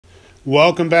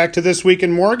Welcome back to This Week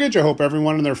in Mortgage. I hope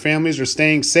everyone and their families are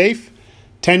staying safe.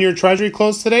 10-year Treasury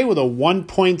closed today with a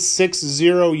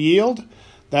 1.60 yield.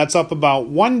 That's up about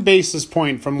 1 basis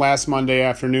point from last Monday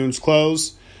afternoon's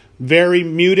close. Very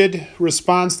muted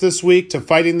response this week to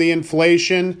fighting the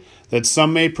inflation that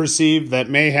some may perceive that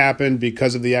may happen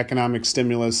because of the economic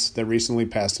stimulus that recently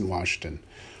passed in Washington.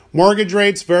 Mortgage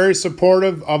rates very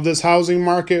supportive of this housing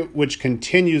market, which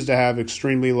continues to have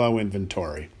extremely low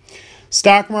inventory.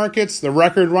 Stock markets, the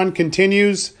record run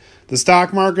continues. The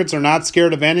stock markets are not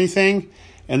scared of anything,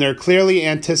 and they're clearly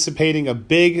anticipating a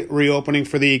big reopening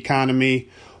for the economy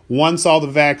once all the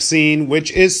vaccine,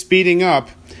 which is speeding up,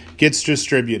 gets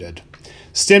distributed.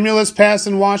 Stimulus passed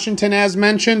in Washington, as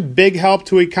mentioned, big help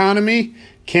to economy,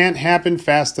 can't happen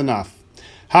fast enough.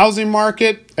 Housing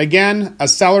market, again, a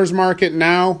seller's market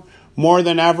now, more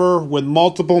than ever, with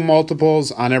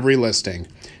multiples on every listing.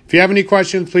 If you have any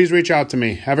questions, please reach out to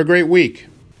me. Have a great week.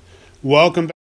 Welcome back.